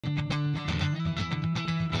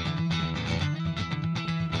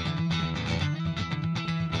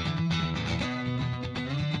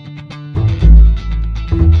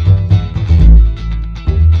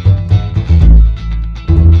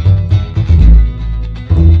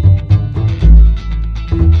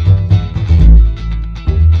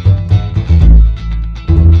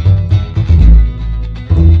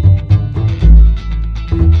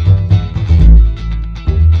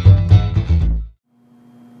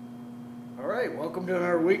All right, welcome to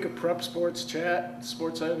another week of Prep Sports Chat.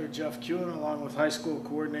 Sports editor Jeff Kuhn along with high school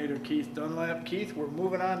coordinator Keith Dunlap. Keith, we're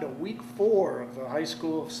moving on to week 4 of the high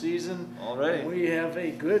school season. All right. And we have a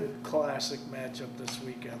good classic matchup this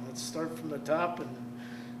weekend. Let's start from the top and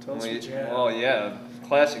tell us what you have. Well, yeah,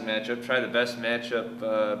 classic matchup. Try the best matchup,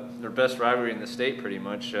 their best rivalry in the state pretty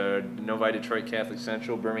much. Novi Detroit Catholic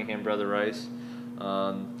Central, Birmingham Brother Rice.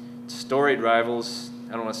 Storied rivals.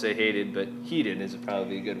 I don't want to say hated, but heated is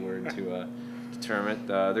probably a good word to term it.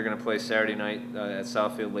 They're going to play Saturday night at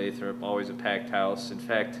Southfield Lathrop, always a packed house. In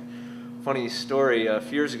fact, funny story, a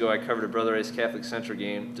few years ago I covered a Brother Rice Catholic Central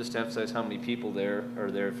game just to emphasize how many people there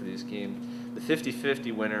are there for these games. The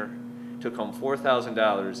 50-50 winner took home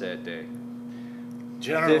 $4,000 that day.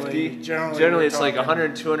 Generally it's like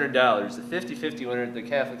 $100, $200. The 50-50 winner at the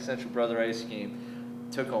Catholic Central Brother Rice game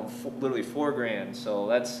took home literally $4,000. So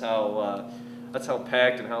that's how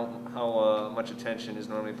packed and how much attention is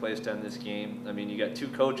normally placed on this game. I mean, you got two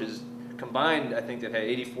coaches combined, I think, that had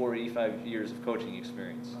 84, 85 years of coaching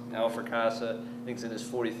experience. Al Fracassa, I think, is in his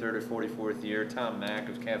 43rd or 44th year. Tom Mack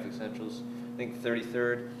of Catholic Central's, I think,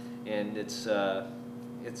 33rd. And it's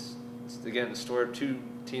again, the story of two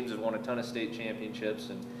teams that won a ton of state championships.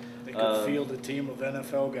 And they could field a team of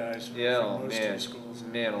NFL guys from those two schools.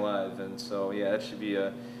 Man alive. And so, yeah, that should be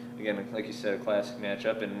again, like you said, a classic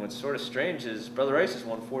matchup. And what's sort of strange is Brother Rice has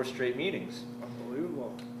won 4 straight meetings.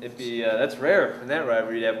 Unbelievable. That's rare in that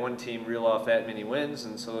rivalry to have one team reel off that many wins,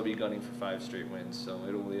 and so they'll be gunning for 5 straight wins. So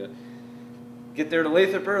it'll get there to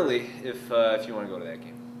Lathrop early if you want to go to that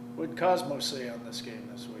game. What did Cosmo say on this game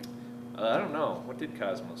this week? I don't know. What did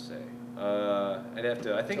Cosmo say? I'd have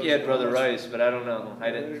to. I think he had Brother Rice, but I don't know.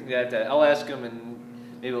 I'll ask him, and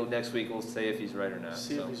maybe next week we'll say if he's right or not.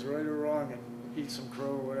 See if he's right or wrong, and eat some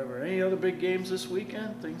crow or whatever. Any other big games this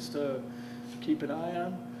weekend? Things to keep an eye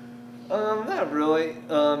on? Not really.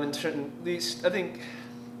 I think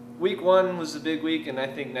week 1 was the big week, and I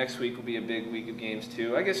think next week will be a big week of games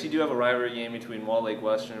too. I guess you do have a rivalry game between Wall Lake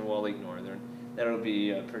Western and Wall Lake Northern. That'll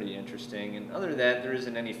be pretty interesting. And other than that, there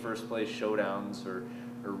isn't any first place showdowns or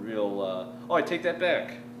real. I take that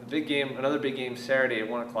back. The big game, another big game Saturday at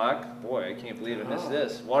 1 o'clock. Boy, I can't believe I missed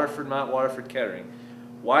this. Waterford Mott, Waterford Kettering.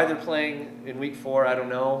 Why they're playing in week 4, I don't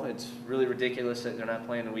know. It's really ridiculous that they're not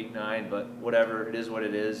playing in week 9, but whatever, it is what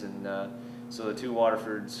it is. And so the two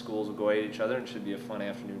Waterford schools will go at each other, and it should be a fun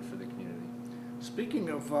afternoon for the community. Speaking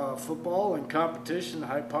of football and competition,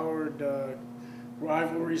 high-powered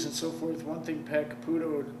rivalries and so forth, one thing Pat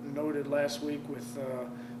Caputo noted last week with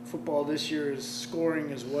football this year is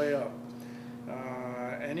scoring is way up.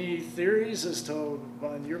 Any theories as to,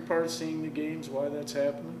 on your part, seeing the games, why that's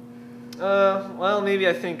happening? Well, maybe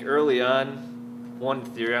I think early on, one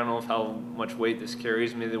theory, I don't know if how much weight this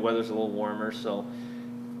carries, maybe the weather's a little warmer, so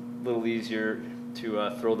a little easier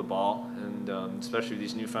to throw the ball, and especially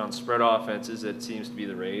these newfound spread offenses, that seems to be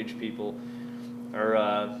the rage. People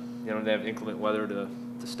are, they have inclement weather to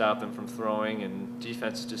stop them from throwing, and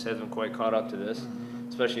defense just hasn't quite caught up to this,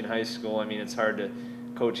 especially in high school. I mean, it's hard to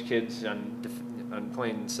coach kids on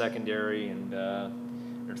playing secondary and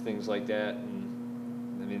or things like that.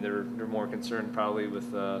 I mean, they're more concerned probably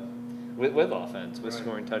with offense, with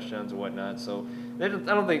scoring touchdowns and whatnot. So I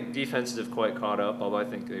don't think defenses have quite caught up, although I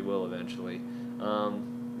think they will eventually.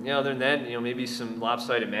 Other than that, maybe some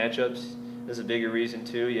lopsided matchups is a bigger reason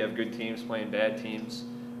too. You have good teams playing bad teams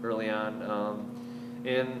early on,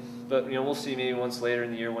 but we'll see maybe once later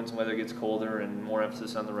in the year, once the weather gets colder and more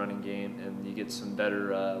emphasis on the running game, and you get some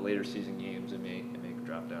better later season games, it may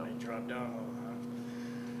drop down.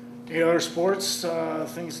 Any other sports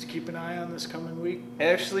things to keep an eye on this coming week?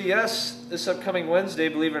 Actually, yes. This upcoming Wednesday,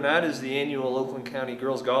 believe it or not, is the annual Oakland County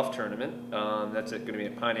Girls Golf Tournament. That's going to be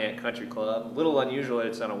at Pontiac Country Club. A little unusual that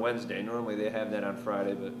it's on a Wednesday. Normally they have that on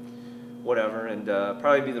Friday, but whatever. And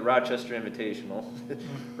probably be the Rochester Invitational.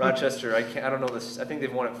 Rochester, I don't know this. I think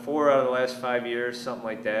they've won it 4 out of the last 5 years, something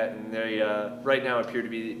like that. And they right now appear to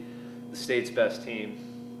be the state's best team.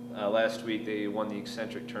 Last week they won the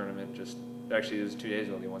Eccentric Tournament. Actually, it was 2 days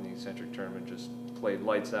ago they won the Eccentric Tournament, just played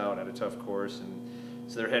lights out at a tough course, and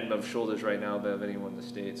so they're head above shoulders right now above anyone in the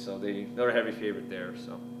state, so they're a heavy favorite there.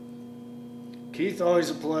 So, Keith, always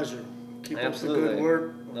a pleasure. Keep Absolutely. up the good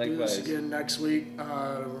work. We'll Likewise. do this again next week.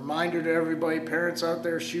 Reminder to everybody, parents out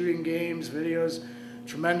there shooting games, videos,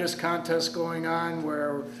 tremendous contest going on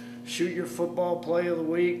where shoot your football play of the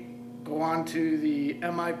week. Go on to the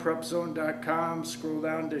miprepzone.com, scroll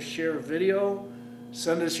down to share video.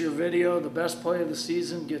 Send us your video. The best play of the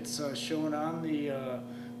season gets shown on the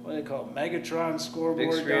what do they call it? Megatron scoreboard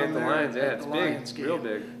big screen down at the there Lions. Yeah, at it's the big, Lions game. real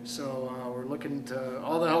big. So we're looking to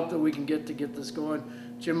all the help that we can get to get this going.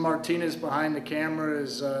 Jim Martinez behind the camera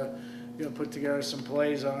is gonna put together some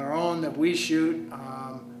plays on our own that we shoot.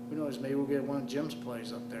 Who knows? Maybe we'll get one of Jim's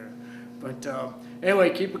plays up there. But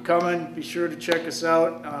anyway, keep it coming. Be sure to check us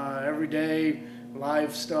out every day.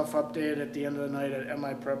 Live stuff updated at the end of the night at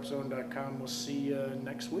miprepzone.com. We'll see you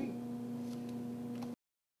next week.